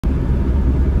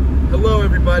Hello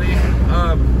everybody,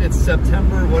 it's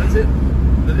September, what is it?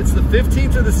 It's the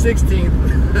 15th or the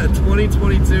 16th,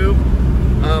 2022.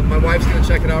 My wife's gonna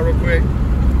check it out real quick.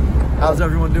 How's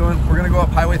everyone doing? We're gonna go up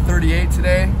Highway 38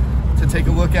 today to take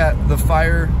a look at the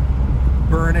fire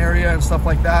burn area and stuff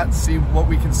like that, see what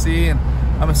we can see. And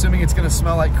I'm assuming it's gonna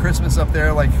smell like Christmas up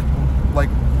there, like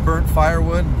burnt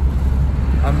firewood.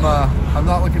 I'm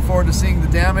not looking forward to seeing the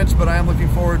damage, but I am looking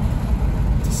forward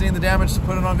to seeing the damage to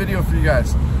put it on video for you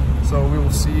guys. So we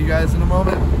will see you guys in a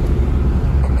moment.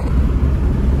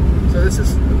 So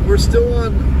we're still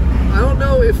on, I don't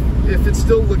know if it's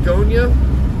still Lagonia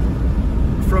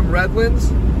from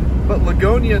Redlands, but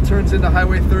Lagonia turns into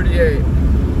Highway 38.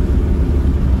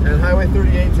 And Highway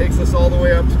 38 takes us all the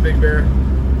way up to Big Bear.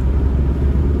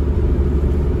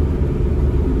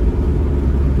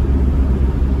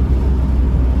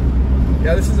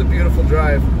 Yeah, this is a beautiful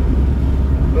drive,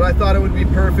 but I thought it would be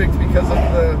perfect because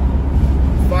of the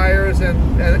fires and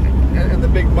the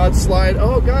big mudslide.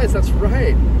 Oh guys, that's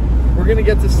right. We're gonna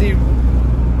get to see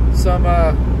some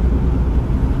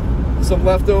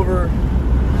leftover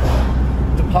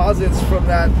deposits from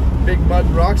that big mud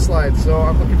and rock slide. So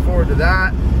I'm looking forward to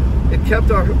that. It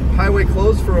kept our highway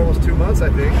closed for almost 2 months, I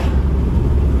think.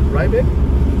 Right, babe?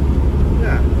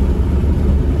 Yeah.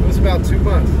 It was about 2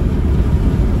 months.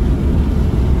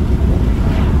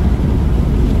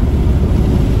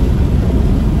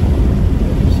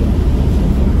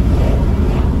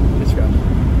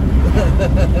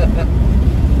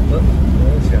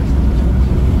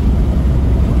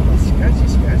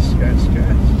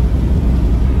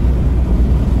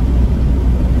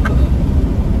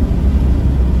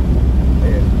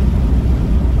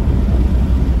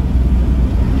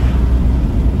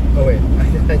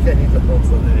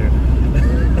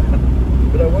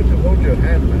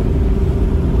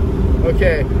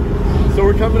 Okay, so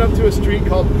we're coming up to a street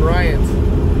called Bryant,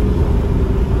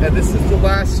 and this is the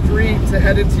last street to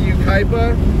head into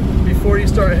Yucaipa before you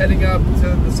start heading up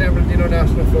to the San Bernardino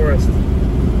National Forest,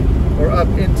 or up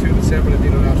into the San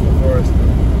Bernardino National Forest.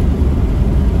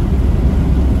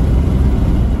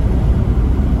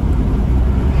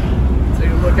 Take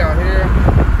a look out here.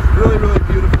 It's really, really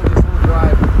beautiful, this little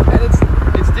drive, and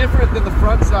it's different than the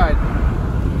front side.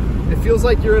 It feels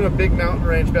like you're in a big mountain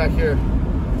range back here.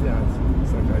 Yeah,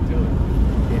 it's that guy doing,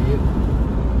 idiot.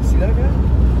 You see that guy?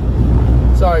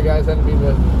 Sorry guys, I didn't mean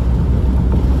to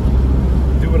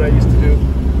do what I used to do.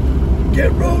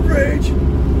 Get road rage!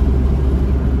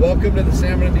 Welcome to the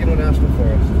San Bernardino National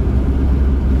Forest.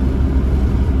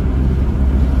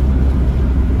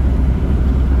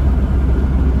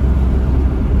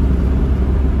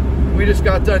 We just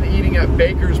got done eating at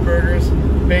Baker's Burgers.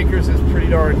 Baker's is pretty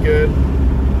darn good.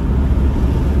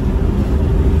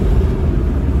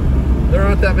 There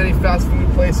aren't that many fast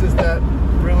food places that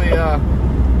really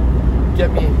get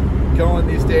me going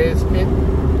these days.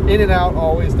 In-N-Out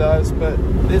always does, but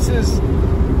this is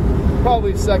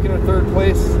probably second or third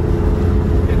place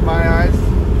in my eyes.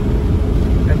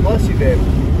 And bless you, babe.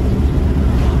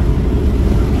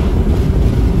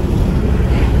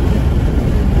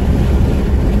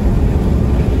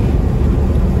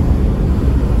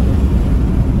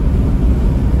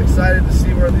 I'm excited to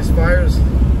see where these fires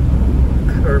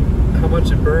or how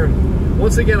much it burned.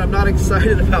 Once again, I'm not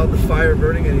excited about the fire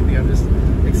burning anything. I'm just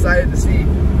excited to see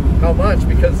how much,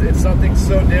 because it's something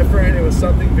so different. It was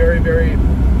something very, very,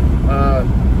 I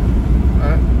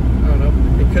don't know,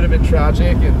 it could have been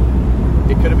tragic,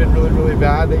 and it could have been really, really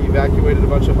bad. They evacuated a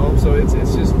bunch of homes. So it's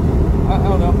just, I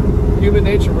don't know, human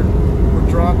nature, we're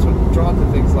drawn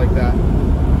to things like that.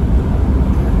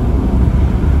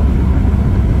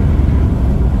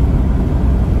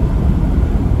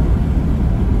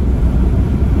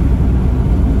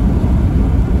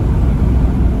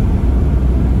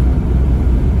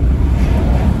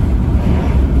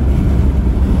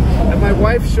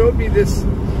 Wife showed me this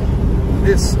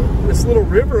little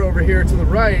river over here to the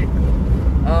right.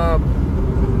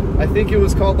 I think it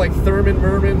was called like Thurman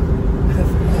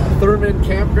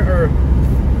Camp, or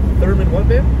Thurman what,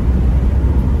 babe?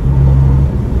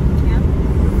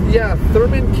 Camp? Yeah,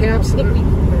 Thurman Camps.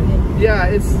 Yeah,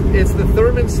 it's the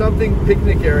Thurman something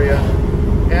picnic area,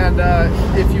 and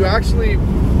if you actually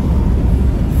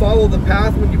follow the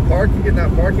path when you park in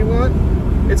that parking lot,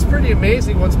 it's pretty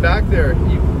amazing what's back there.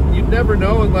 You'd never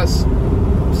know unless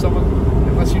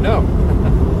you know.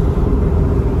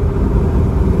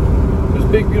 There's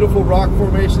big, beautiful rock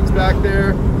formations back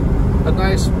there, a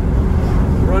nice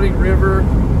running river,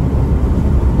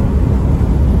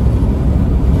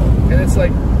 and it's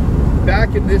like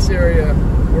back in this area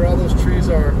where all those trees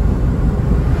are.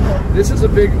 This is a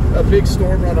big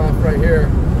storm runoff right here.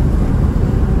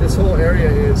 This whole area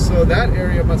area is. So that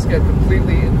area must get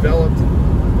completely enveloped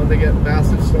when they get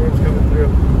massive storms coming through.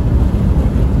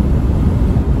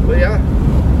 But yeah,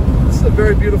 this is a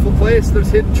very beautiful place. There's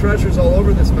hidden treasures all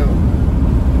over this mountain.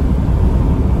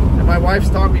 And my wife's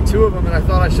taught me 2 of them, and I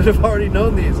thought I should have already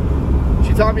known these.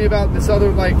 She taught me about this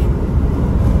other like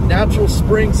natural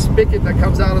spring spigot that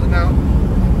comes out of the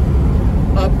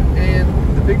mountain up in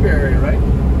the Big Bear area, right?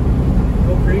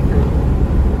 Mill Creek, or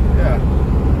yeah,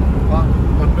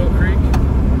 on Mill Creek.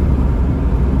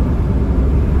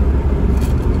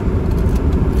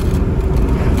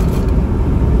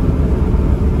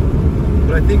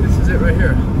 But I think this is it right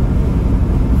here.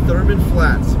 Thurman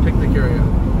Flats picnic area.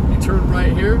 You turn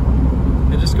right here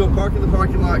and just go park in the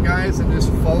parking lot, guys, and just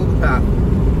follow the path.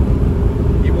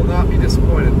 You will not be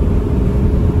disappointed.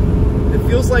 It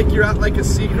feels like you're at like a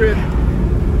secret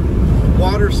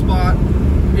water spot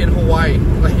in Hawaii.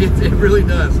 Like it really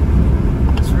does.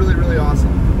 It's really, really awesome.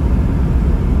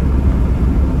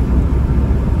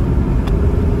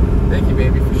 Thank you,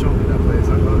 baby, for showing me that place.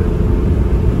 I love it.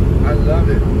 I love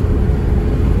it.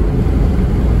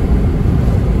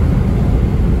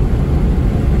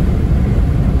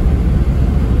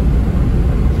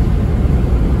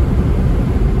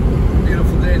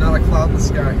 Beautiful day, not a cloud in the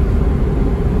sky.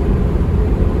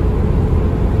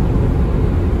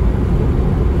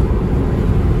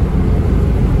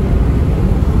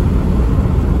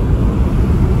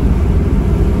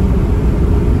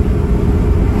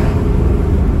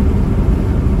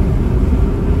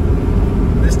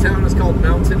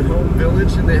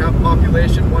 And they have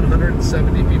population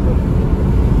 170 people.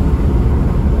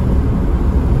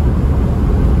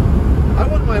 I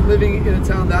wouldn't mind living in a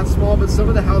town that small, but some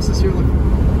of the houses here look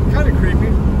kind of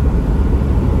creepy.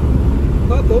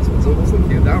 Not those ones, those look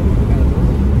cute. That one kind of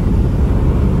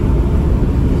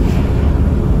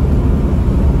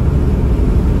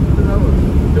does. That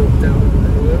one built down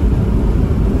where we live.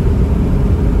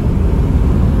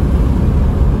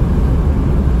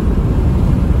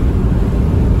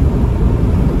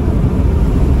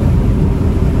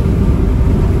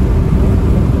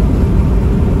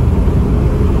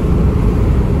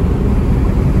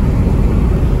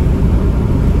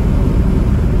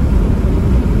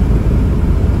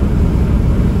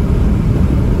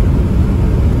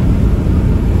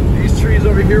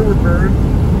 Here were burned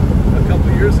a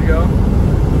couple years ago,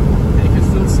 and you can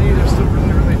still see they're still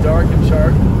really, really dark and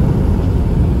charred.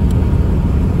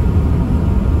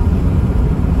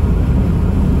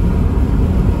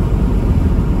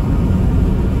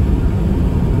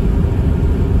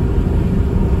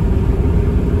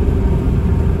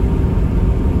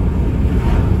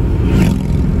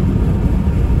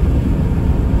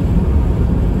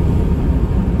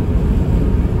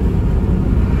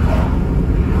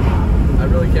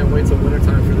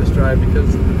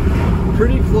 Because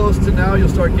pretty close to now you'll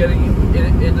start getting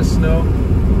into snow,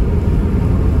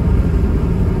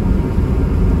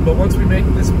 but once we make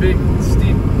this big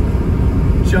steep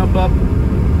jump up,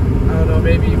 I don't know,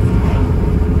 maybe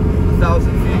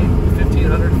 1,000 feet,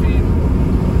 1,500 feet,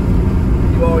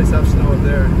 you always have snow up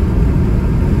there.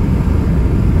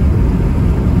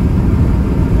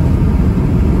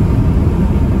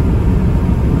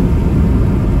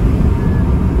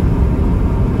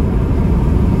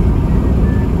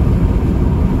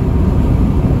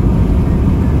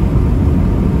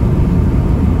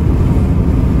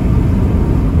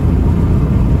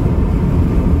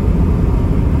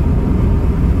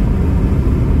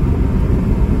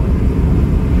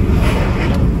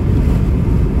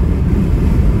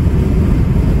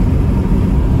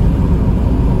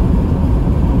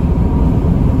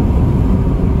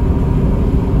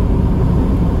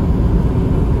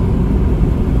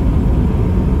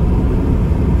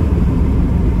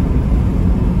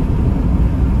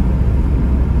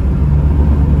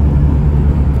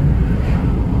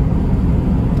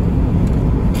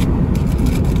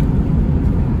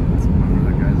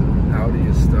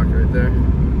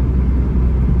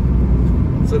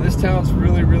 So this town's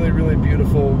really, really, really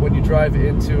beautiful. When you drive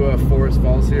into Forest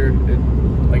Falls here,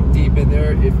 like deep in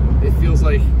there, it feels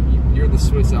like you're in the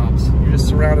Swiss Alps. You're just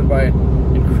surrounded by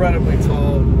incredibly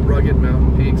tall, rugged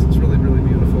mountain peaks. It's really, really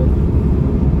beautiful.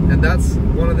 And that's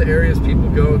one of the areas people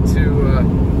go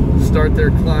to start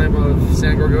their climb of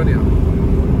San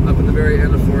Gorgonio, up at the very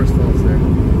end of Forest Falls there.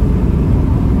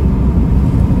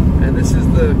 And this is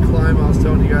the climb I was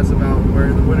telling you guys about, where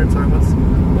in the wintertime,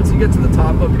 once you get to the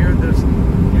top up here, there's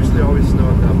usually always snow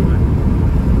at that point.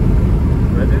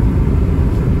 Right, dude?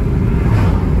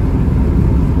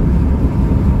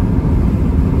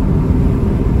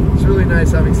 It's really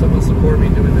nice having someone support me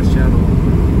doing this channel.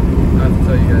 I have to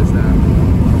tell you guys that.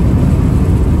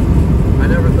 I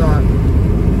never thought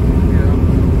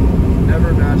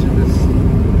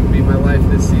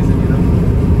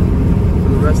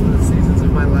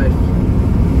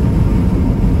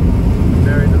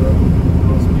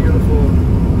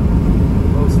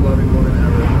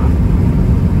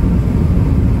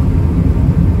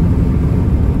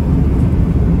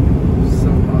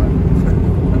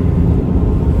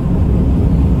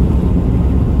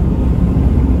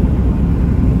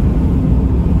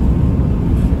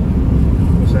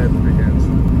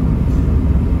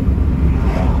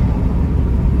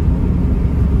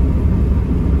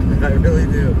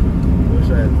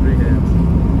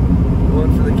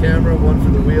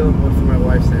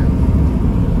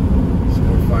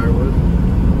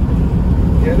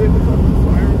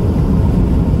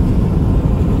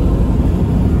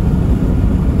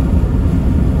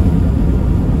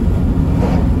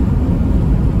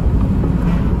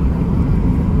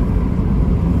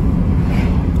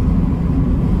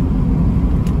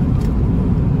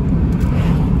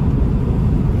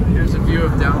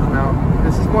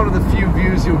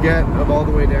get of all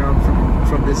the way down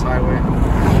from this highway.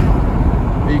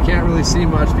 But you can't really see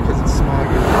much because it's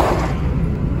smoggy.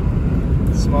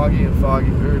 It's smoggy and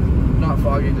foggy, or not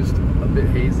foggy, just a bit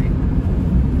hazy.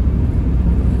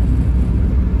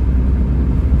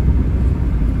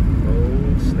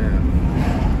 Oh snap.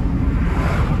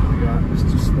 We got just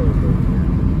too slow though.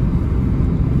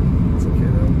 It's okay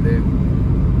though.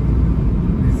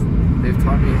 They've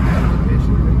taught me how to be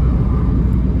patient.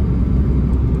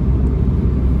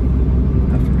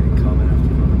 After reading comment after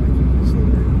comment, I keep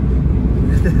slowly.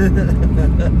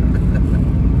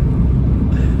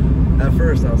 At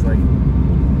first, I was like,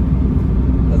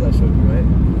 as I showed you, right?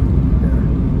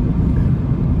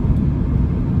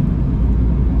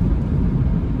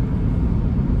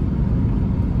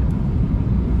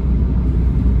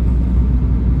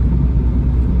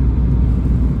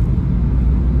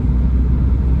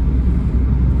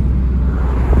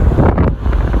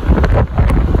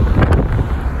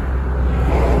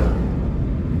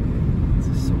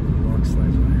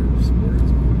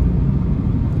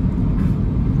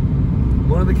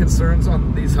 Concerns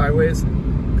on these highways,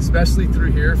 especially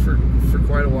through here for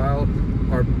quite a while,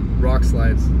 are rock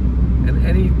slides. And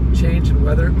any change in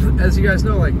weather, as you guys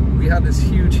know, like we had this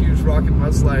huge rock and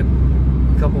mudslide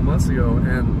a couple months ago,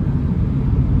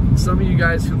 and some of you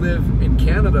guys who live in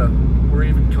Canada were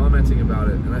even commenting about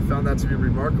it, and I found that to be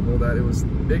remarkable that it was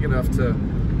big enough to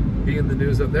be in the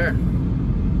news up there.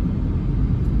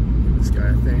 This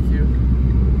guy, thank you.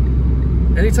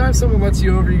 Anytime someone lets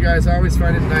you over, you guys, I always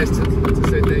find it nice to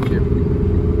say thank you.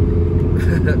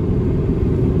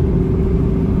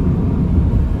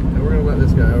 And we're gonna let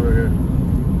this guy over here.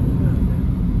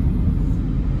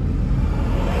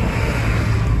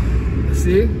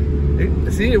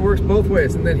 See, it works both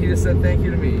ways. And then he just said thank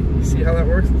you to me. You see how that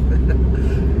works?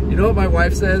 You know what my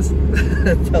wife says?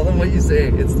 Tell him what you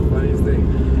say. It's the funniest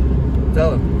thing.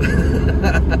 Tell him.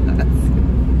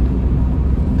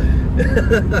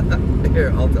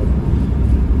 Here, I'll tell you.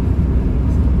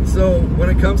 So when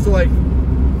it comes to like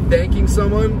thanking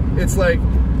someone, it's like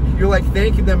you're like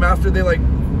thanking them after they like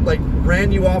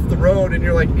ran you off the road and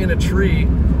you're like in a tree,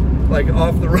 like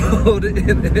off the road,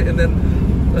 and then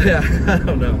yeah, I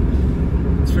don't know.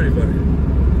 It's pretty funny.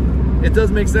 It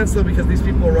does make sense though, because these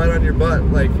people are right on your butt,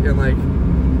 like, and like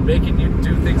making you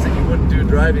do things that you wouldn't do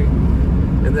driving.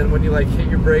 And then when you like hit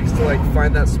your brakes to like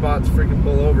find that spot to freaking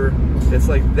pull over, it's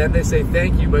like, then they say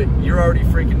thank you, but you're already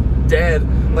freaking dead,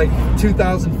 like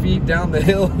 2,000 feet down the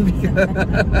hill. And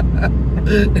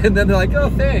then they're like,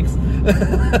 oh, thanks.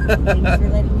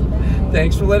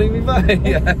 Thanks for letting me by.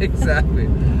 Yeah, exactly.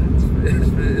 It's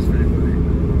pretty funny.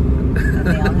 And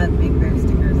they all have Big Bear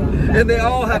stickers on it. And they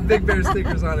all have Big Bear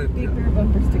stickers on it. Big Bear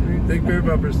bumper stickers. Big Bear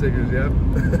bumper stickers, yep.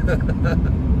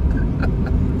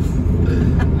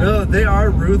 No, they are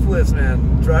ruthless,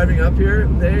 man. Driving up here,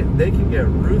 they can get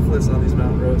ruthless on these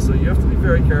mountain roads, so you have to be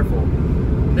very careful.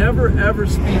 Never ever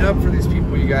speed up for these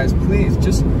people, you guys. Please,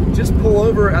 just pull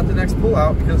over at the next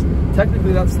pullout, because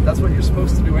technically that's what you're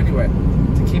supposed to do anyway,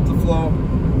 to keep the flow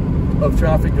of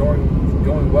traffic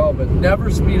going well. But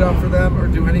never speed up for them or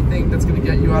do anything that's going to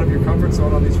get you out of your comfort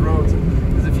zone on these roads,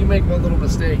 because if you make one little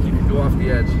mistake, you can go off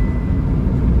the edge.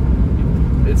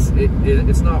 It's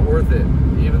not worth it,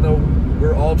 even though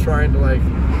we're all trying to like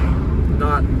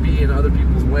not be in other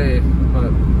people's way.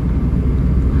 But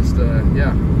just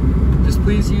yeah, just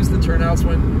please use the turnouts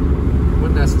when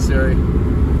necessary.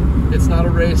 It's not a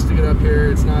race to get up here.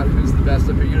 It's not who's the best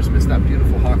up here. You just missed that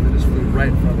beautiful hawk that just flew right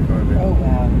in front of the car there. Oh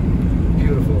wow,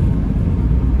 beautiful.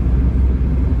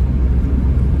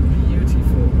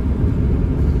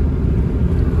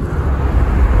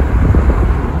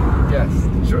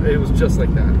 It was just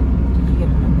like that. Did you get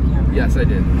him on the camera? Yes, I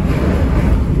did.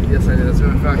 Yes, I did. As a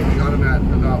matter of fact, we got him at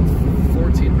about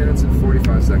 14 minutes and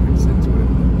 45 seconds into it.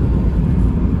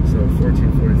 So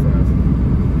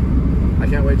 14:45. I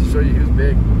can't wait to show you who's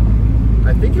big.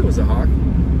 I think it was a hawk.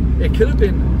 It could have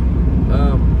been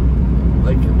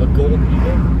like a golden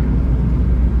eagle.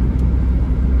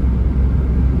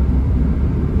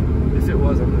 If it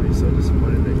was, I'm going to be so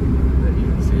disappointed that you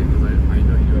didn't see it, because I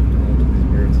know you have knowledge of these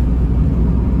birds.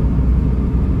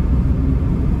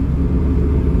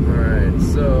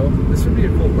 So this would be a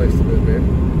cool place to live, babe.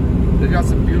 They've got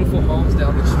some beautiful homes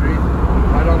down the street,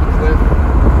 right on the cliff.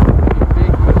 Big,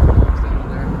 beautiful homes down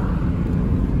there.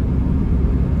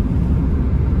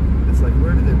 It's like,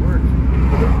 where do they work?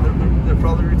 They're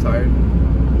probably retired.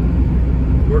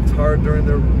 Worked hard during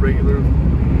their regular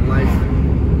life,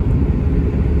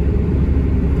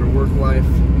 their work life.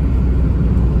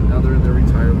 Now they're in their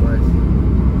retired life.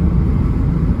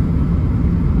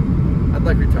 I'd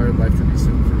like retired life to be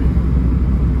soon for me.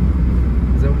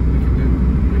 Is that what we can do?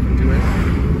 We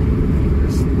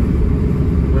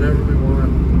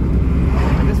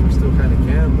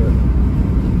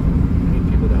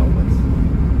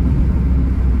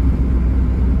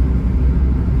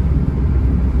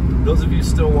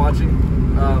still watching.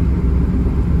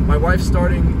 My wife's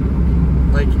starting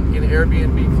like an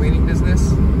Airbnb cleaning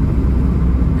business,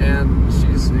 and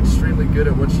she's extremely good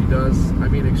at what she does. I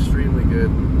mean, extremely good.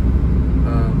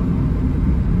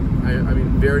 I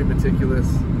mean, very meticulous.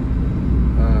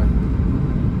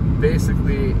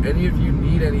 Basically, any of you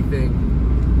need anything,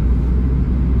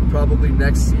 probably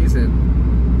next season,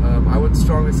 I would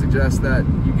strongly suggest that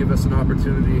you give us an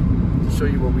opportunity to show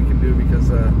you what we can do,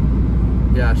 because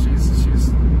yeah, she's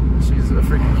a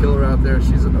freaking killer out there.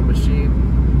 She's a machine,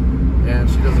 and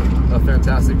she does a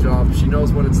fantastic job. She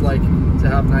knows what it's like to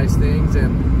have nice things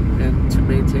and to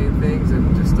maintain things,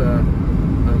 and just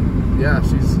yeah,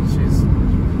 she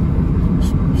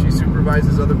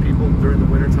supervises other people during the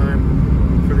winter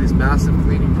time for these massive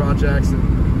cleaning projects, and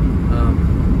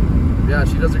yeah,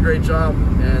 she does a great job.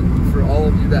 And for all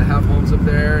of you that have homes up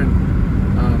there and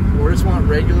or just want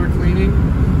regular cleaning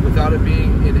without it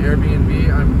being in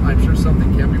Airbnb, I'm sure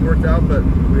something can be worked out, but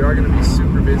we are going to be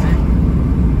super busy.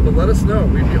 But let us know.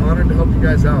 We'd be honored to help you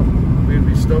guys out. We'd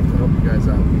be stoked to help you guys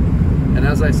out. And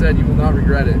as I said, you will not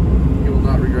regret it. You will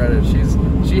not regret it.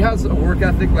 She has a work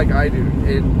ethic like I do,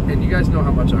 and you guys know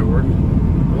how much I work.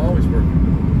 I'm always working.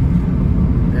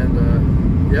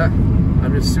 And yeah,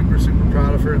 I'm just super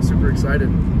proud of her and super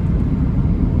excited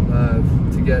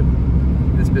to get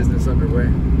this business underway.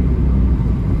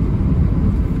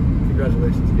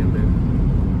 Congratulations again, babe.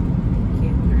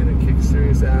 Thank you. You're gonna kick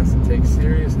serious ass and take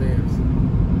serious names.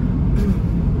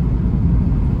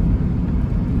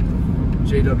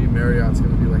 JW Marriott's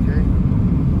gonna be like, hey,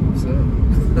 what's up?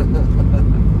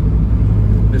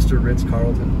 Mr.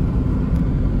 Ritz-Carlton.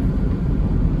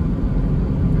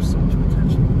 There's so much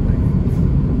potential.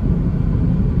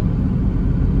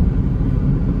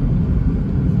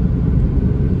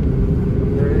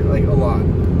 Like a lot,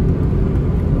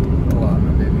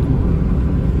 my baby.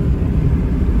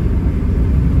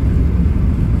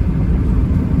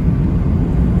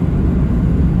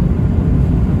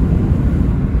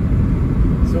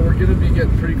 So we're gonna be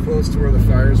getting pretty close to where the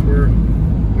fires were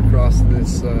across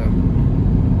this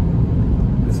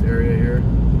this area here,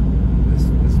 this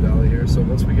valley here. So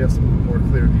once we get some more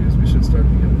clear views, we should start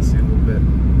being able to see a little bit.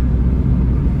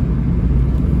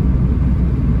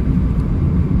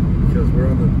 Because we're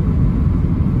on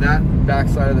that back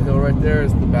side of the hill right there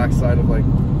is the back side of like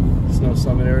Snow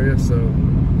Summit area, so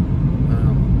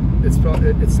it's probably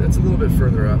it's a little bit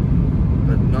further up,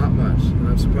 but not much. And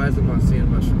I'm surprised I'm not seeing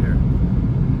much from here.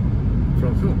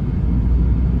 From who?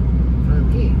 From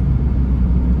me.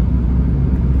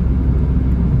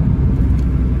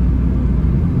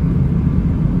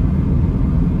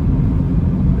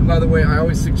 And by the way, I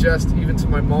always suggest even to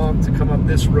my mom to come up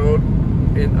this road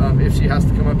if she has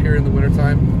to come up here in the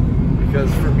wintertime,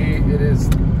 because for me it is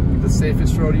the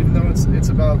safest road, even though it's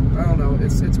about, I don't know,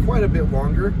 it's quite a bit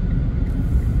longer,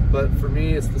 but for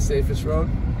me it's the safest road.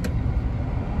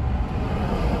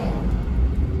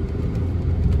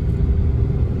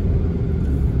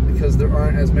 Because there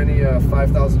aren't as many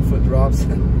 5,000 foot drops.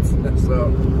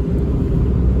 So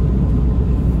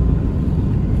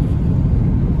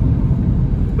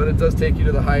but it does take you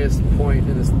to the highest point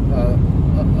in this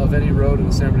of any road in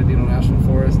the San Bernardino National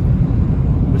Forest,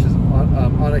 which is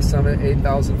Onyx Summit,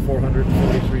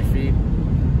 8,443 feet.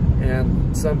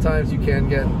 And sometimes you can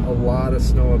get a lot of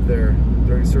snow up there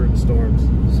during certain storms.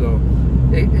 So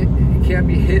it can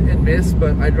be hit and miss,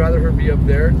 but I'd rather her be up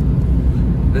there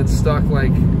than stuck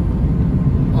like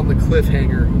on the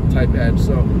cliffhanger type edge.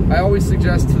 So I always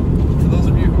suggest to those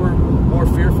of you who are more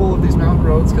fearful of these mountain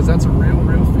roads, because that's a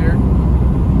real fear,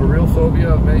 a real phobia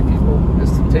of many people, is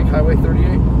to take Highway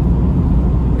 38.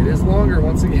 It is longer,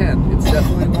 once again, it's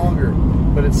definitely longer,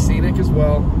 but it's scenic as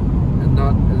well, and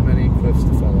not as many cliffs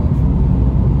to fall off.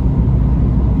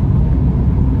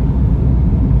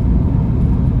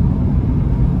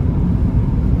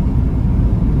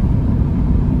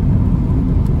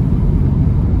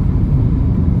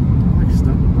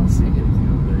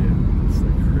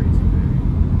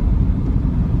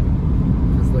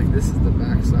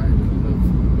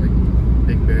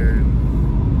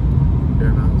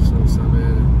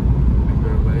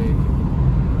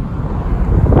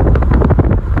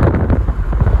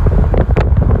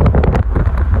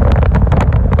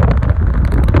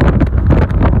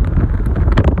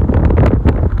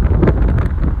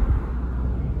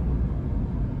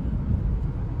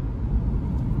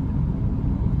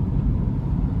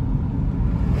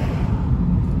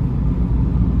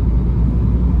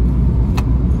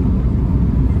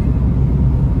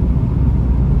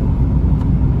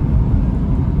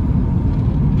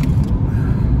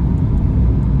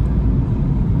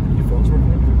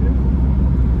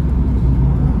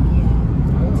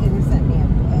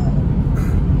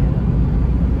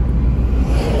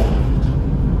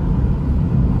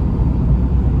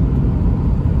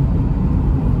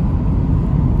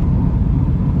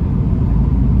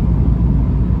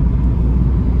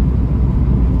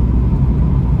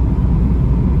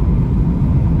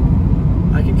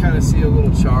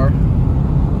 char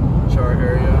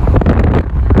area.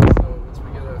 So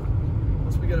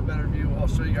once we get a better view, I'll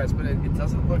show you guys. But it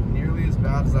doesn't look nearly as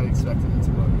bad as I expected it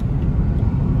to look.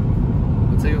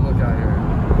 But take a look out here.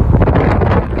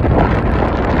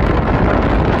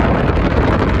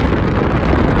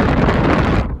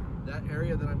 That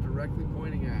area that I'm directly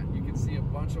pointing at, you can see a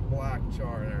bunch of black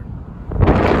char there.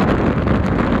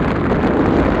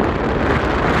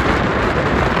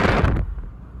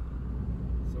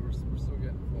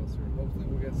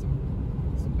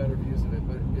 Better views of it,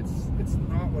 but it's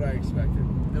not what I expected,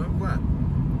 and I'm glad.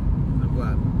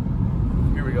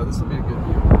 Here we go. This will be a good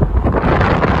view.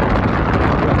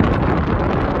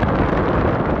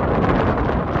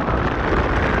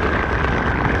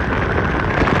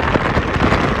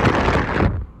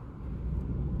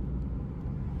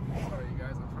 Sorry, you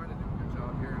guys. I'm trying to do a good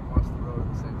job here and watch the road at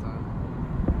the same time.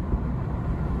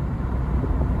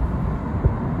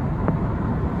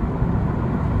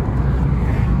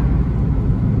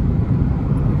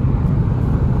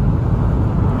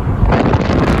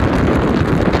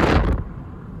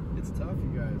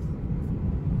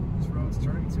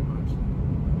 Too much.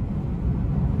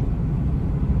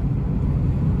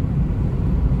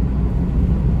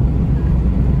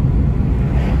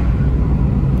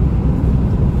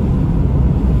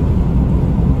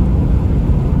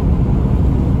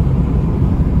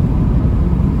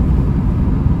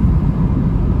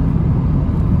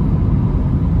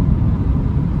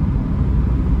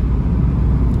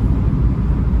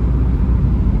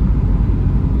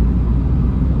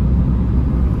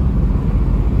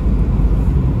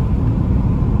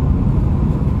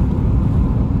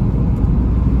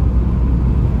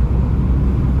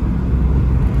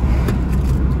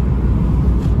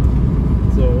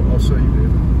 Show you,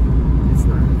 dude. It's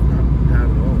not bad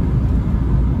at all.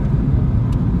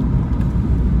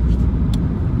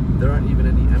 There aren't even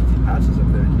any empty patches up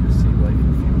there. You just see like a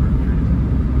few more trees.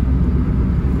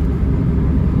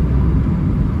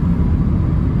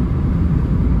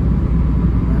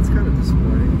 That's kind of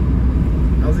disappointing.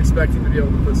 I was expecting to be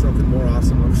able to put something more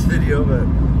awesome on this video, but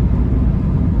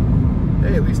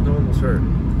hey, at least no one was hurt.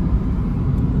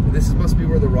 And this must be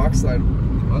where the mudslide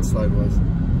was.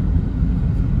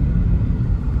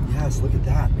 Yes, look at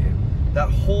that, man. That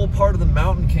whole part of the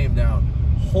mountain came down.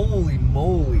 Holy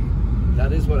moly.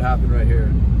 That is what happened right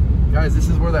here. Guys, this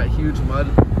is where that huge mud,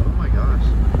 oh my gosh.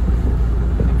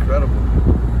 Incredible.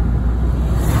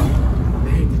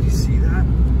 Man, did you see that?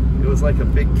 It was like a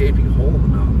big gaping hole in the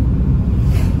mountain.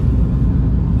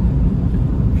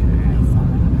 Okay, I saw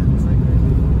that. It's like a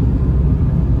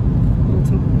little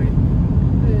tumbleweed.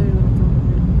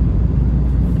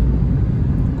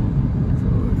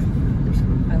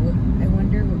 I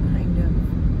wonder what kind of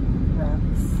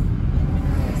rocks and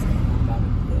minerals come up out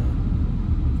of the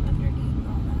underneath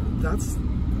all that. That's,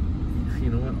 you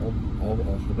know what, I'll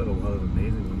bet a lot of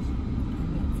amazing ones.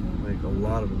 Like a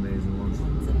lot of amazing ones.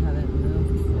 Ones that haven't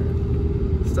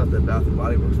moved for... Stuff that Bath and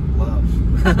Body Works would love.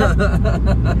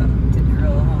 to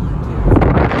drill a hole into.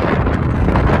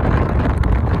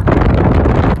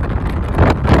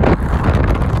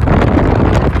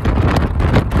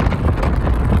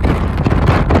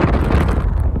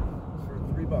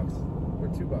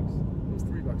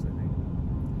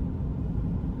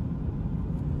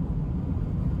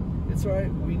 It's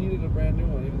alright, we needed a brand new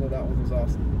one, even though that one was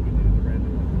awesome. We needed a brand new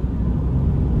one.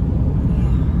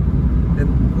 And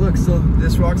look, so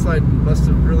this rock slide must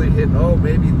have really hit, oh,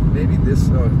 maybe this,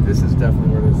 oh, this is definitely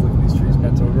where it is. Look at these trees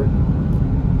bent over.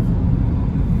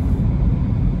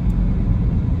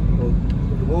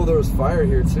 Well, there was fire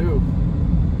here too.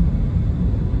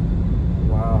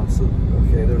 Wow, so,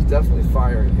 okay, there's definitely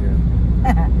fire in here.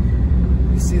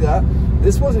 You see that?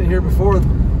 This wasn't here before.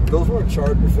 Those weren't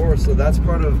charred before, so that's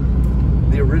part of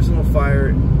the original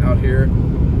fire out here,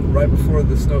 right before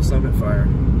the Snow Summit fire.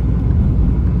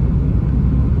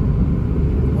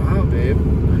 Wow, babe.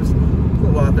 There's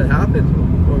a lot that happened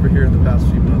over here in the past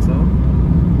few months, huh?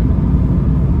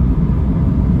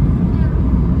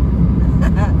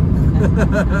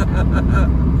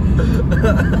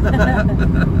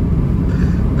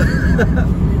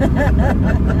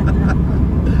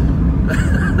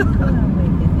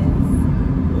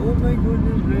 Oh my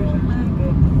goodness gracious. Oh my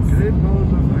goodness. Great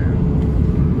balls of fire.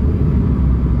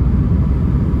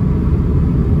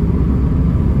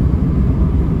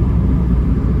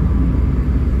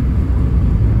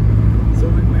 So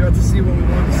we got to see what we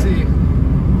wanted to see.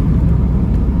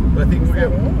 But I think we'll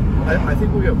get I think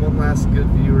we'll get one last good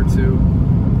view or two.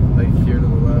 Like here to the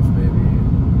left maybe.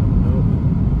 Nope.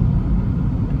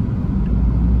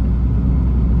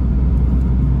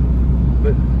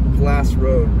 But glass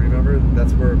Road. Remember?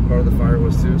 That's where part of the fire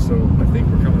was too. So I think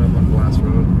we're coming up on Glass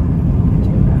Road.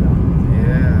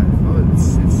 Yeah. Oh,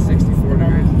 it's 64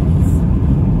 degrees.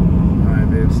 All right,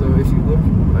 babe. So if you look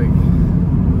like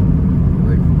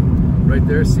right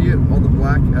there, see it? All the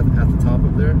black at the top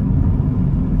of there.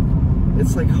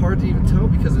 It's like hard to even tell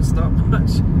because it's not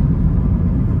much.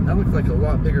 That looked like a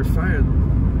lot bigger fire.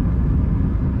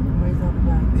 Where's all the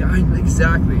black? Yeah,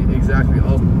 exactly.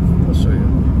 I'll show you.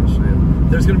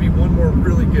 There's gonna be one more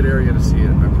really good area to see it.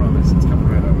 I promise. It's coming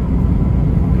right up.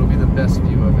 It'll be the best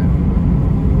view of it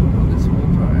on this whole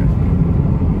drive.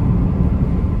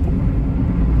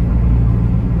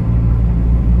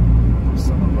 There's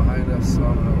someone behind us, so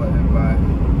I'm gonna let him by.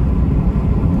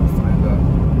 I'll find out.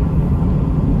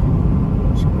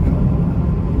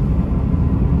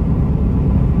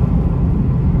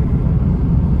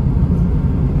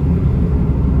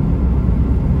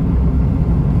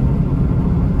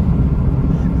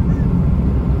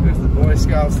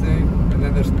 Scouts thing, and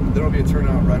then there'll be a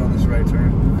turnout right on this right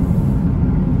turn.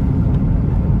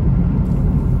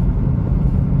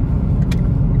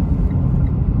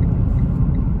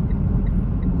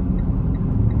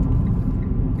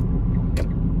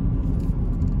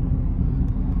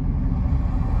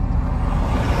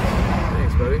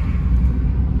 Thanks, buddy.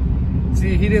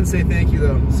 See, he didn't say thank you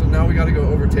though, so now we got to go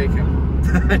overtake him.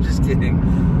 Just kidding.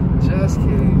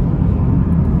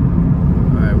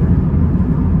 All right,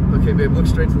 okay, babe, look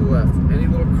straight to the left. Any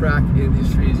little crack in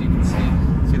these trees, you can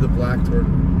see the black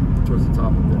towards the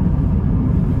top of it.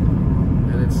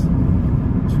 And it's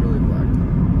really black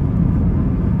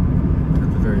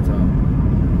at the very top.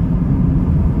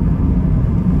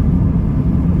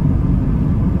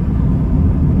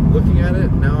 Looking at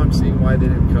it, now I'm seeing why they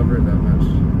didn't cover it that much.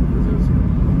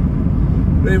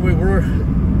 But anyway, we're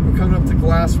coming up to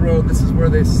Glass Road. This is where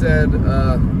they said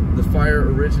the fire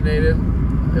originated.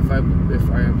 If I am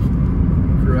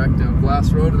correct, down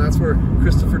Glass Road, and that's where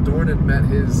Christopher Dornan met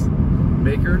his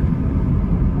maker,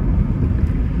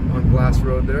 on Glass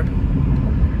Road there. I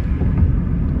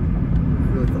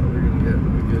really thought we were gonna get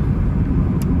really good.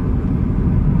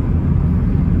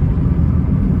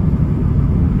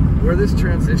 Where this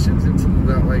transitions into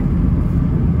that, like,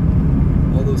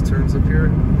 all those turns up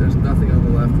here, there's nothing on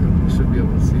the left, and we should be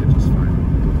able to see it just fine.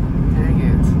 Dang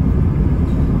it.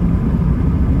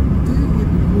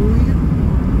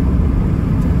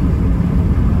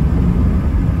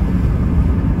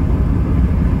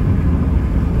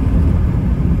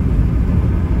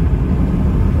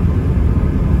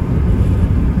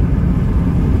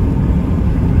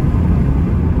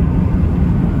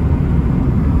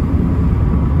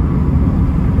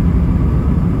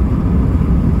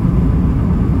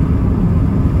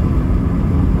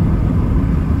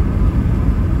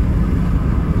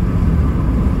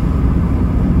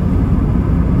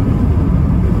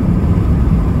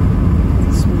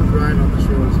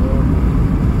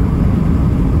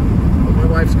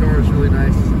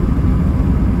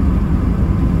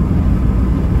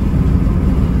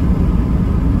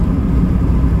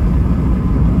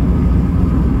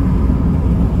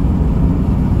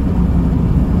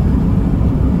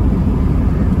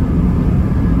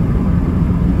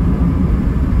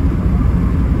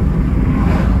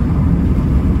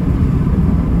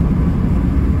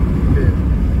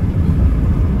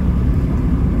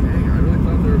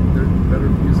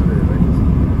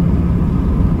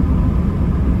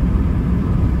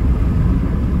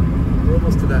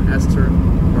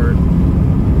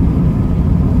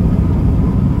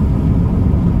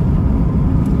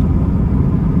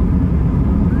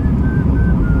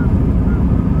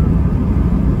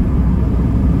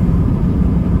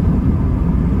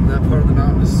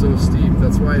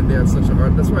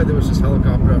 That's why there was just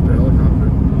helicopter after helicopter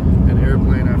and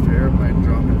airplane after airplane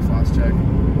dropping a fast check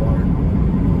in the water.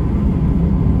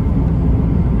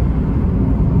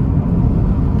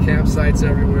 Campsites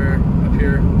everywhere up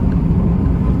here.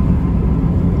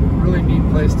 Really neat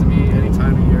place to be any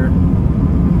time of year.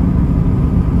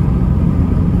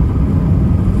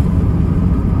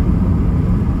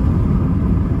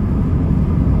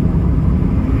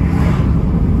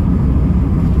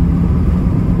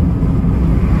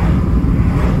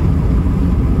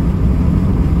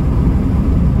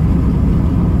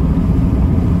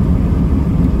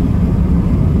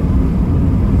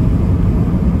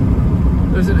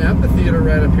 There's an amphitheater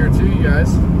right up here too, you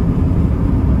guys.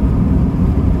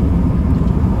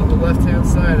 On the left-hand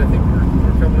side, I think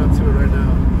we're coming up to it right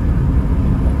now.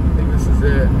 I think this is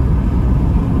it.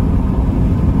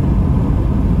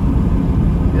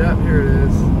 Yep, here it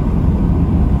is.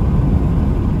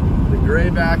 The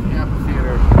Grayback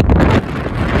Amphitheater.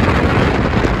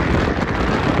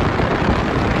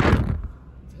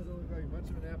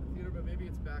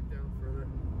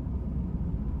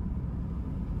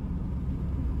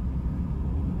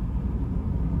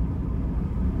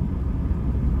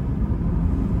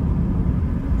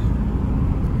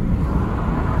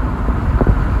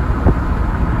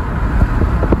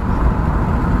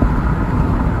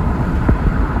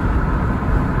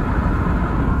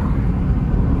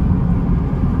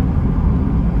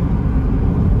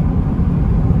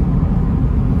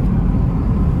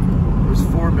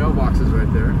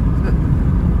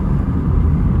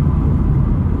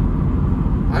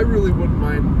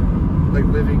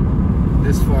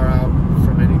 this far out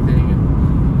from anything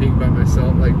and being by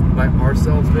myself, like by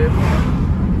ourselves, babe.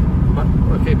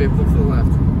 Okay, babe, look to the left.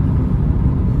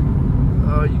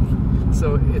 Oh,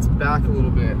 so it's back a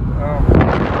little bit. Oh.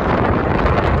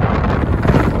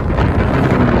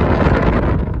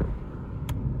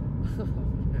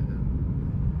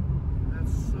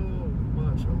 That's so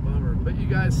much a bummer. But you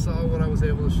guys saw what I was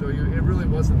able to show you. It really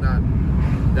wasn't that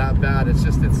bad. It's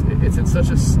just it's in such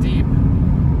a steep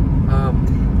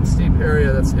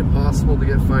area that's impossible to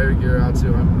get fire gear out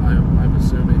to. I'm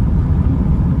assuming.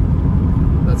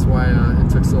 That's why it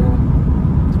took so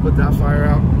long to put that fire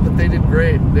out. But they did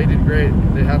great. They did great.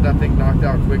 They had that thing knocked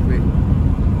out quickly.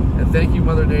 And thank you,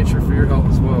 Mother Nature, for your help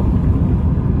as well.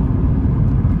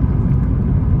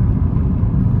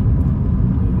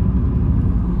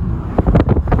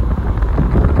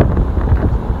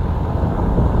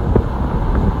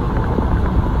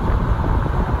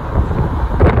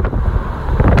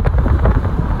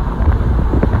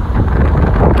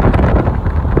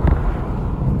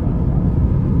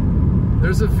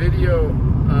 There's a video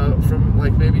from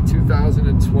like maybe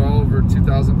 2012 or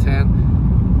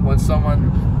 2010 when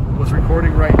someone was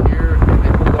recording right here and they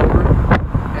pulled over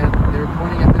and they were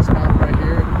pointing at this mountain right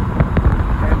here,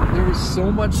 and there was so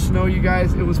much snow, you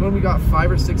guys. It was when we got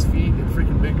 5 or 6 feet in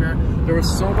freaking Big Bear. There was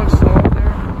so much snow up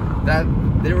there that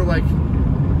they were like,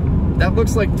 that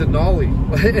looks like Denali.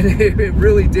 It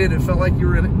really did. It felt like you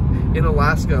were in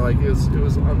Alaska. Like it was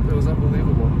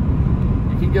unbelievable.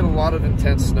 You can get a lot of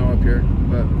intense snow up here,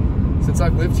 but since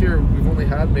I've lived here, we've only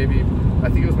had maybe, I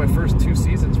think it was my first 2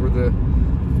 seasons were the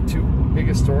 2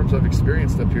 biggest storms I've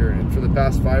experienced up here. And for the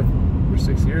past 5 or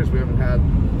 6 years, we haven't had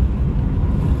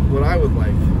what I would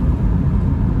like,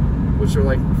 which are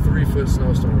like 3-foot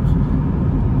snowstorms.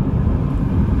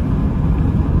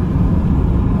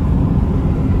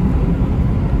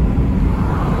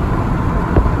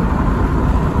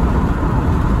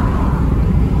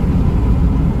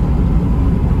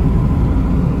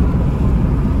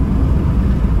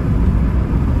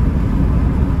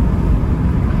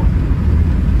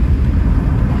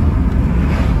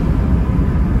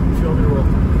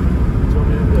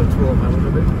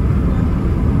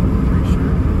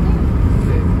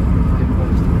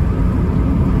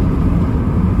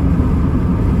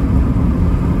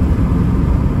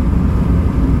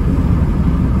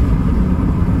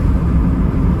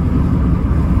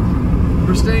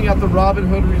 At the Robin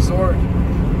Hood Resort,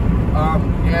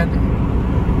 and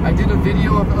I did a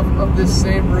video of this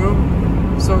same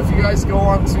room. So if you guys go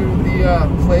onto the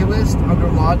playlist under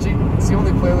lodging, it's the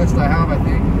only playlist I have, I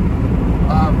think.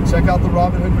 Check out the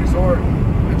Robin Hood Resort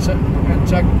and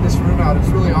check this room out. It's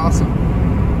really awesome.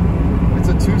 It's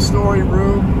a 2-story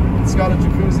room. It's got a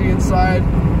jacuzzi inside.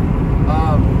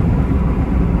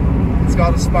 It's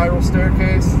got a spiral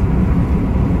staircase,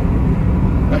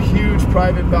 a huge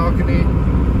private balcony.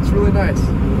 It's really nice.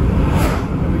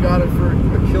 And we got it for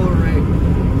a killer rate.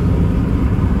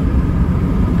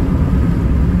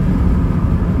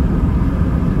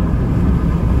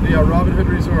 But yeah, Robin Hood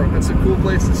Resort. That's a cool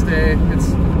place to stay. It's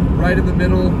right in the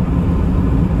middle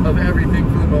of everything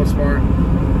for the most part.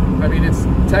 I mean, it's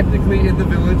technically in the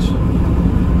village.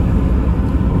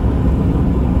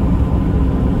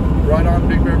 Right on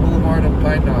Big Bear Boulevard and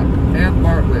Pine Knot. And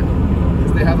Bartlett.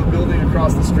 Because they have a building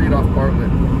across the street off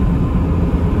Bartlett.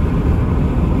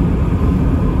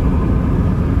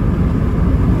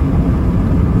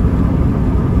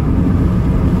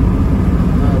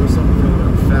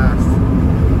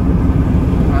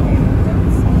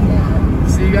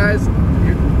 Guys,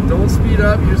 don't speed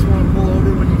up. You just want to pull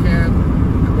over when you can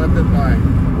and let them by,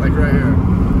 like right here.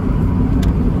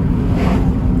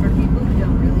 For people who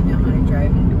don't really know how to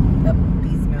drive up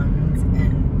these mountains and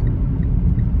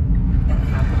that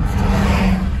happens to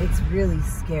them, it's really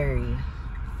scary.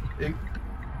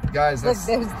 Guys, look,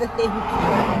 there's the thank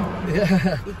you.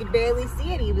 Yeah. You could barely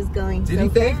see it. He was going. Did he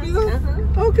thank me though?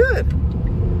 Oh, good.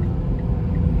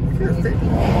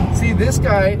 See, this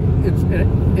guy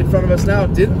in front of us now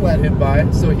didn't let him by,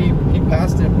 so he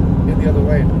passed him in the other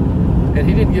lane, and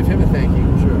he didn't give him a thank you.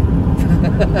 Sure.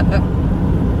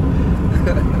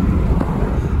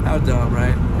 How dumb,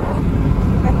 right?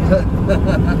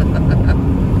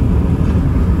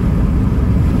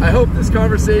 I hope this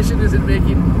conversation isn't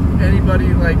making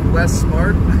anybody like less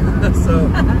smart.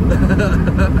 So.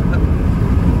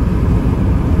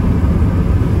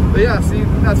 But yeah, see,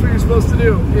 that's what you're supposed to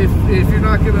do. If you're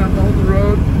not gonna own the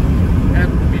road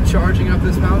and be charging up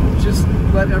this mountain, just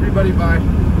let everybody by.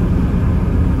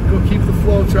 It'll keep the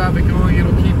flow of traffic going,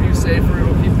 it'll keep you safer,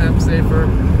 it'll keep them safer.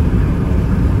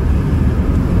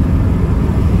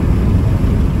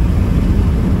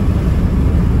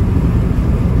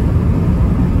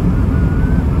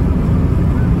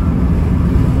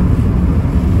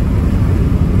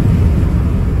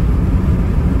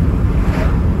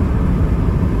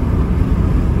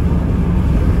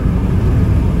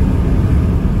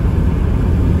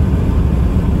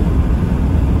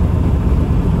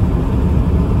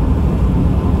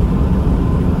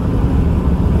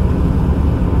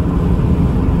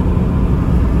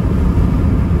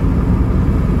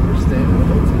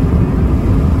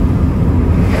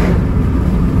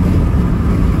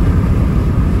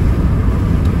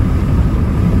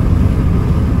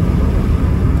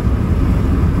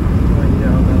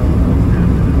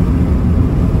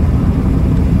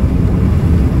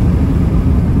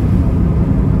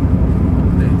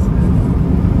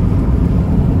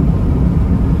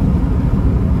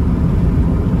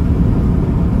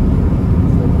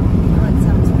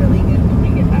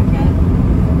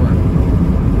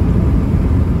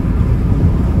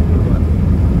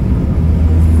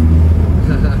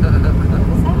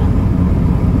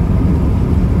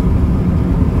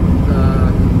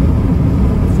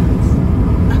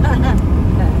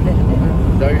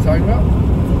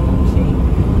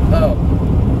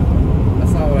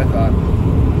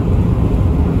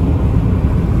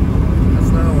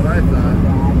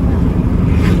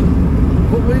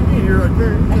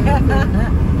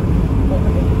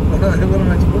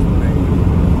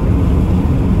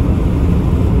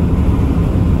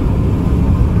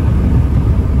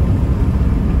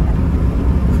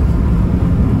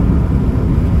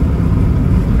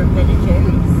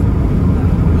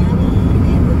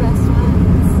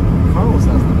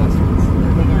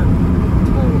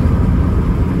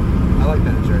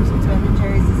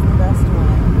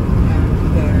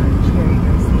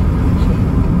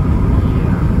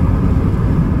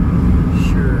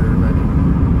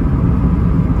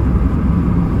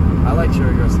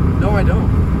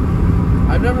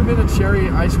 a cherry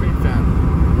ice cream fan,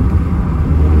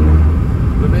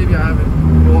 but maybe I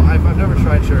haven't. Well, I've never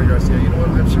tried cherry Garcia. You know what?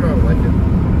 I'm sure I would like it.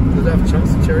 Does it have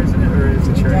chunks of cherries in it, or is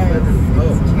it cherry flavored?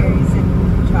 Oh, it's cherries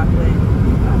and chocolate.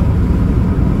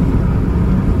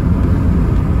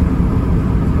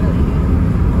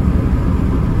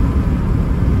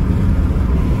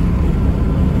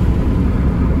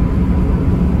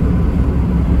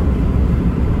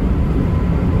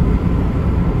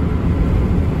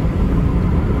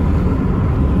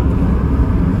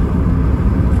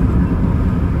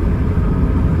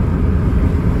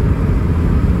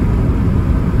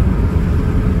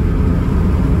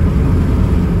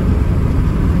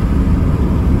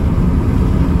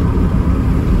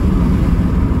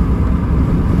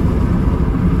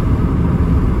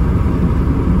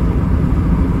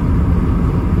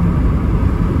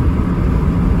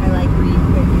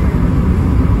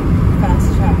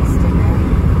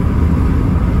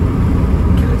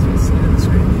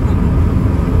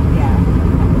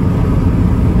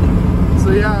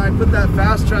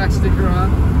 Fast track sticker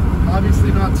on,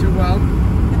 obviously not too well.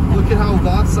 Look at how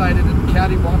lopsided and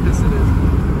cattywampus it is.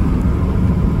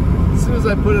 As soon as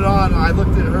I put it on, I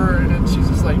looked at her and then she's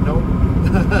just like, nope.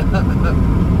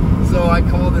 So I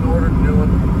called and ordered a new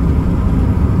one.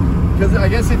 Because I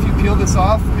guess if you peel this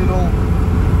off, it'll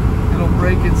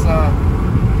break its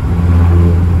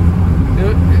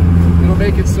it'll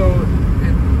make it so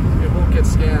it won't get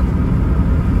scanned.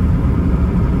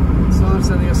 So they're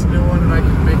sending us a new one and I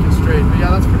can make it straight. But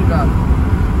yeah, that's pretty bad.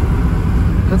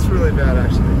 That's really bad,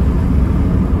 actually.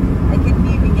 I couldn't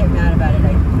even get mad about it.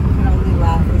 I can only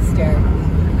laugh hysterically.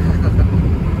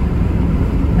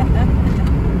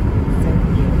 So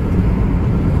cute.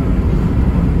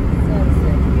 So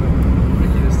cute.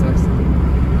 Vicky just texted.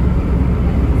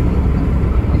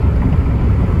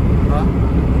 Huh?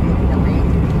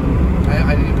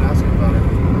 I didn't even ask him about it.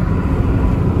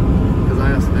 Because I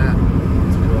asked Matt.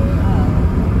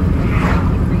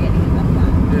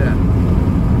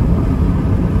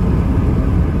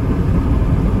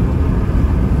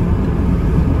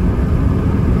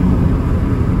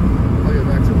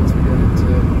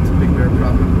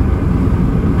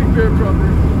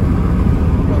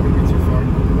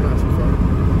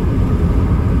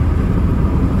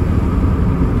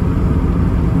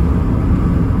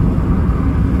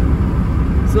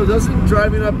 So doesn't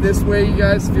driving up this way, you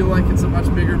guys, feel like it's a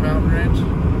much bigger mountain range?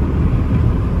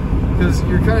 Because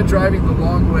you're kind of driving the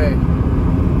long way,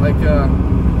 like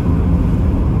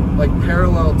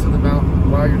parallel to the mountain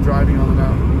while you're driving on the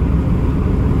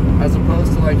mountain, as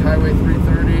opposed to like Highway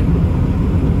 330,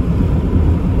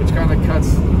 which kind of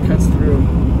cuts through.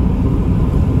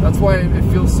 That's why it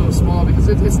feels so small, because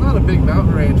it's not a big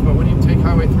mountain range, but when you take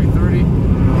Highway 330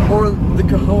 or the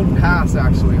Cajon Pass,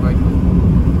 actually, like,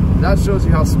 that shows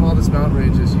you how small this mountain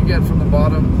range is. You get from the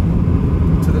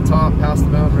bottom to the top past the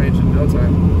mountain range in no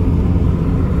time.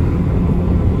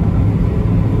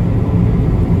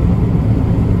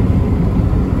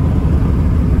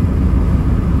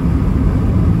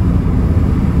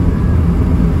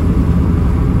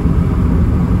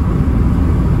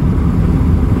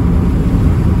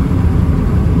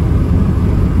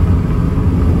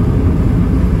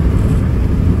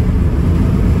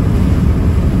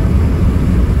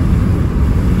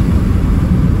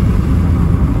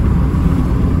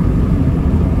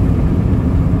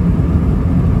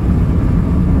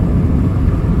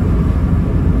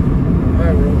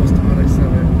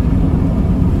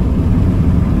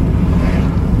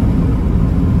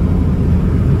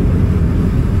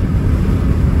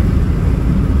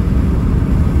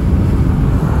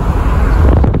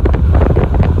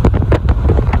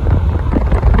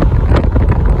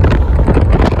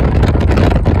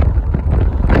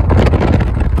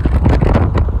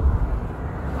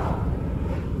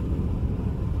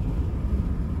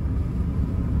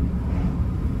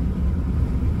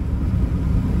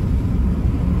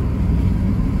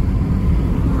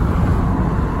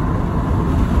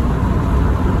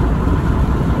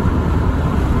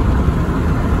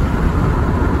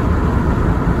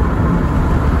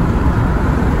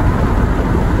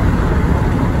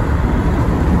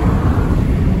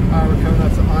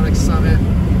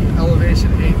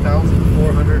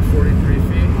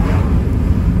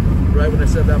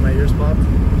 Said that, my ears popped.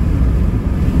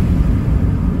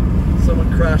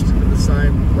 Someone crashed into the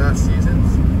sign last season,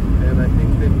 and I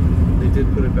think they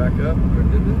did put it back up, or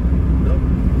did they? Nope.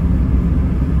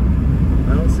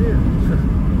 I don't see it.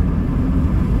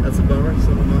 That's a bummer.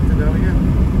 Someone knocked it down again.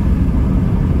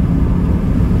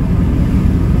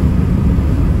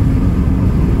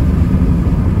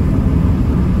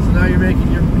 So now you're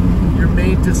making your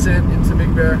main descent into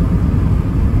Big Bear.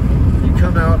 You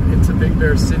come out into Big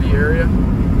Bear City area.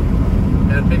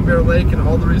 And Big Bear Lake and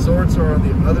all the resorts are on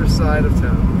the other side of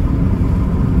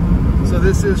town. So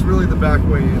this is really the back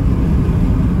way in.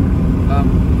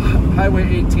 Highway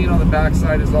 18 on the back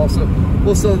side is also,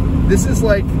 well, so this is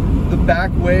like the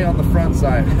back way on the front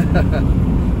side.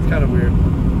 It's kind of weird.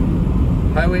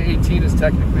 Highway 18 is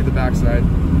technically the back side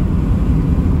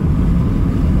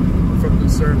from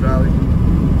Lucerne Valley.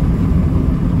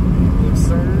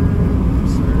 Lucerne.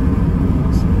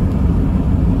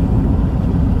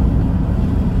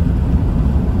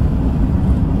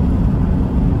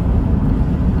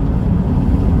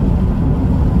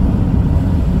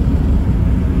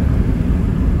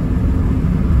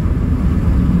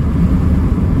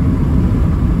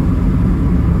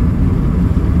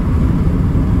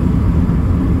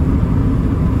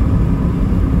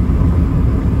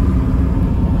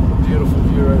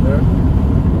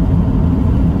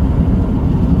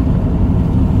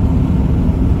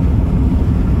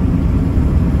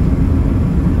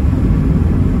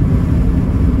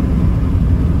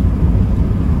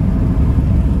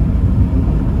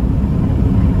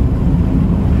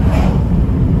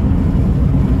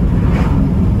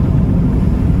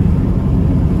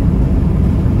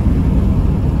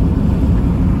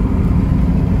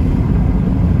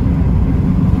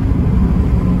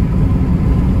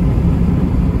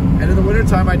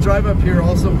 Time I drive up here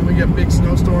also when we get big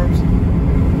snowstorms,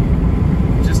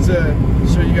 just to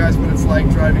show you guys what it's like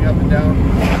driving up and down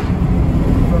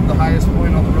from the highest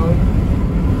point on the road,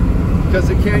 because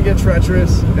it can get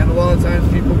treacherous, and a lot of times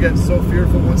people get so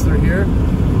fearful once they're here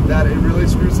that it really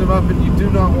screws them up, and you do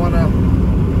not want to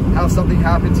have something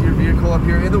happen to your vehicle up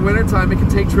here. In the wintertime, it can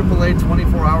take AAA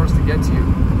 24 hours to get to you,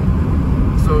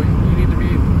 so you need to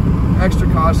be extra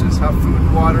cautious, have food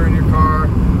and water in your car,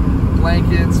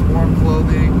 blankets, warm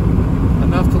clothing,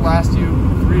 enough to last you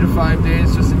 3 to 5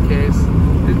 days just in case.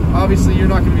 Obviously you're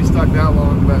not going to be stuck that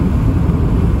long, but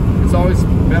it's always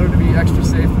better to be extra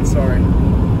safe than sorry.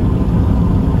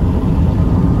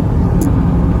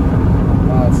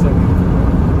 Wow, it's so beautiful.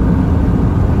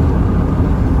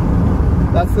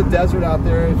 That's the desert out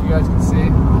there, if you guys can see.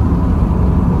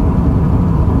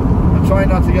 I'm trying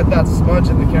not to get that smudge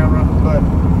in the camera, but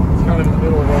it's kind of in the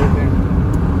middle of everything.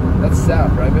 That's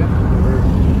sap, right, babe? Or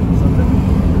something?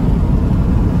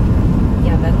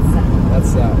 Yeah, that's sap. That's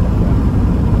sap, okay.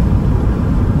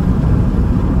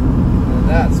 And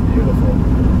that's beautiful.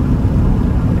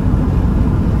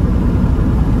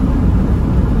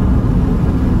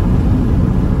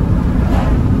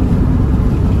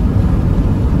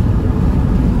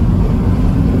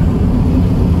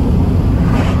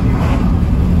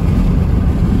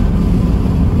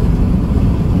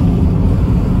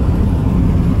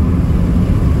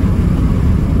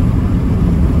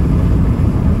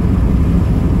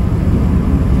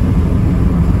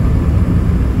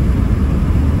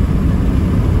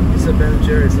 Ben and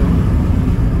Jerry's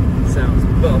sounds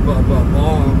bomb.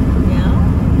 Yeah?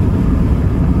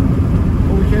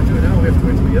 Well, we can't do it now. We have to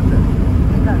wait till we get there. I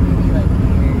thought maybe like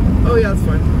here. Oh yeah, that's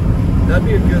fine. That'd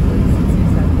be a good one.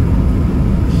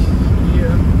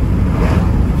 Yeah.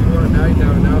 If you want it now, you can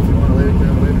have it now. If you want it later, you can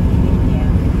have it later.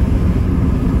 Yeah.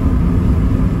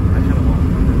 I kind of want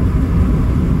it.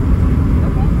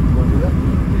 Okay. You want to do that?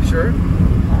 You sure?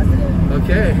 Positive.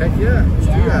 Okay, heck yeah. Let's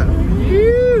do that.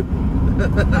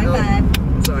 My bad.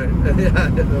 Sorry. Yeah.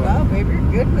 No. Wow, babe, you're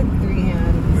good with 3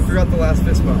 hands. We forgot the last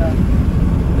fist bump.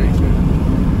 Thanks, man.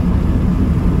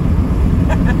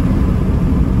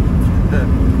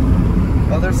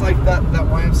 Oh, there's like that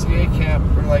YMCA camp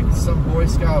or like some Boy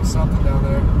Scout something down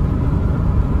there.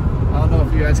 I don't know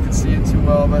if you guys can see it too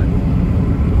well, but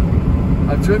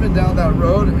I've driven down that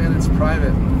road and it's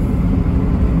private.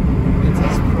 It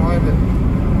is private.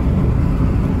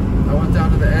 I went down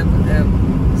to the end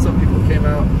and some people came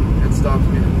out and stopped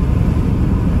me.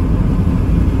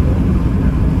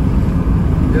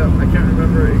 Yeah, I can't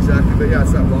remember exactly, but yeah,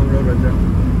 it's that long road right there.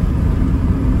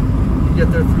 You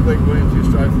get there through Lake Williams, you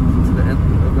just drive to the end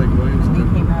of Lake Williams. We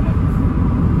came out of...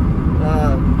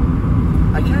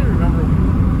 I can't even remember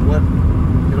what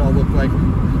it all looked like.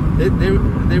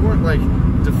 They weren't like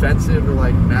defensive or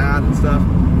like mad and stuff.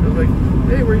 They were like,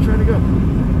 hey, where are you trying to go?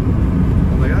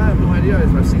 I'm like, I have no idea.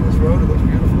 I've seen this road, it looks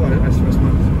beautiful. I just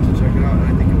wanted to check it out. And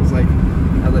I think it was like,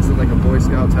 as I said, like a Boy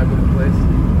Scout type of a place.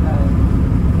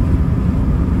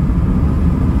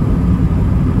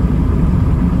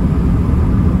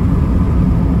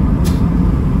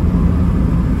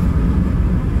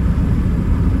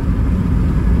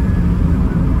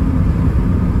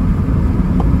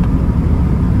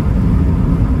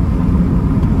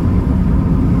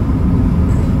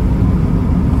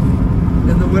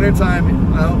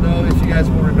 Wintertime, I don't know if you guys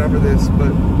will remember remember this,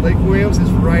 but Lake Williams is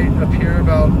right up here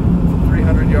about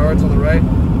 300 yards on the right.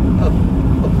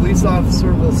 A police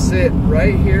officer will sit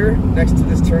right here next to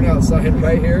this turnout sign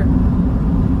right here,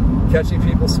 catching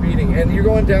people speeding. And you're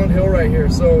going downhill right here,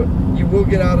 so you will be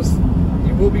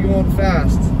going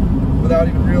fast without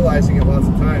even realizing it lots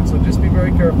of times. So just be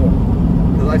very careful,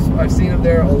 because I've seen them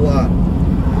there a lot.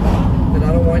 And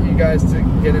I don't want you guys to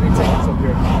get any tickets up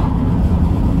here. I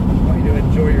want you to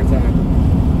enjoy your time.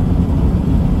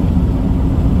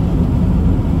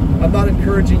 I'm not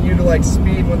encouraging you to like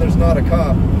speed when there's not a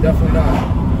cop. Definitely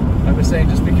not. I'm just saying,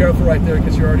 just be careful right there,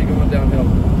 because you're already going downhill.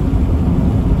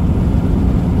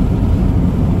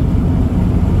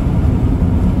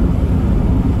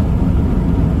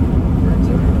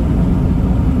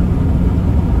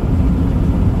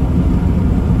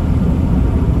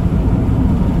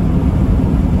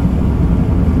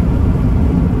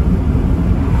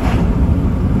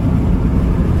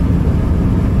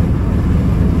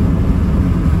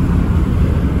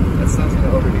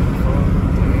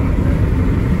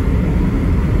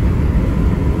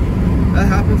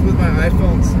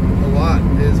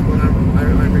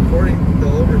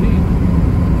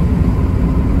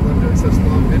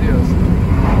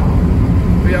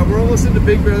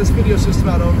 Big Bear. This video is just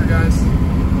about over, guys.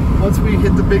 Once we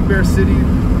hit the Big Bear City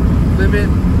limit,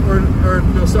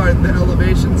 the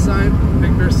elevation sign,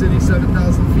 Big Bear City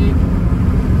 7,000 feet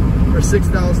or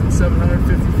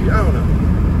 6,750 feet. I don't know.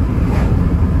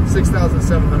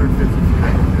 6,750 feet,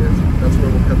 I think it is. That's where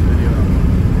we'll cut the video out.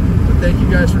 But thank you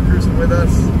guys for cruising with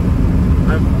us.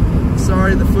 I'm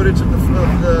sorry the footage of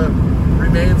the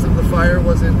remains of the fire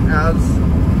wasn't as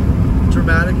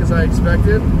dramatic as I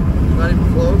expected. Not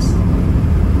even close.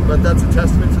 But that's a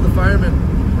testament to the firemen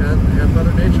and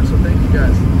Mother Nature, so thank you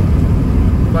guys.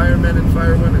 Firemen and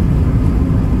firewomen.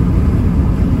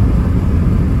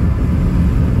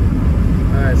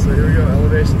 Alright, so here we go,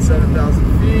 elevation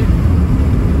 7,000 feet.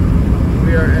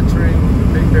 We are entering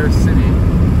the Big Bear City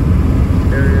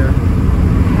area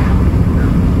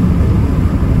now.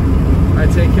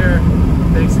 Alright, take care.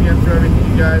 Thanks again for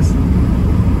everything, you guys.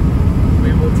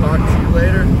 We will talk to you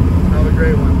later. Have a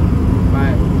great one.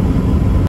 Bye.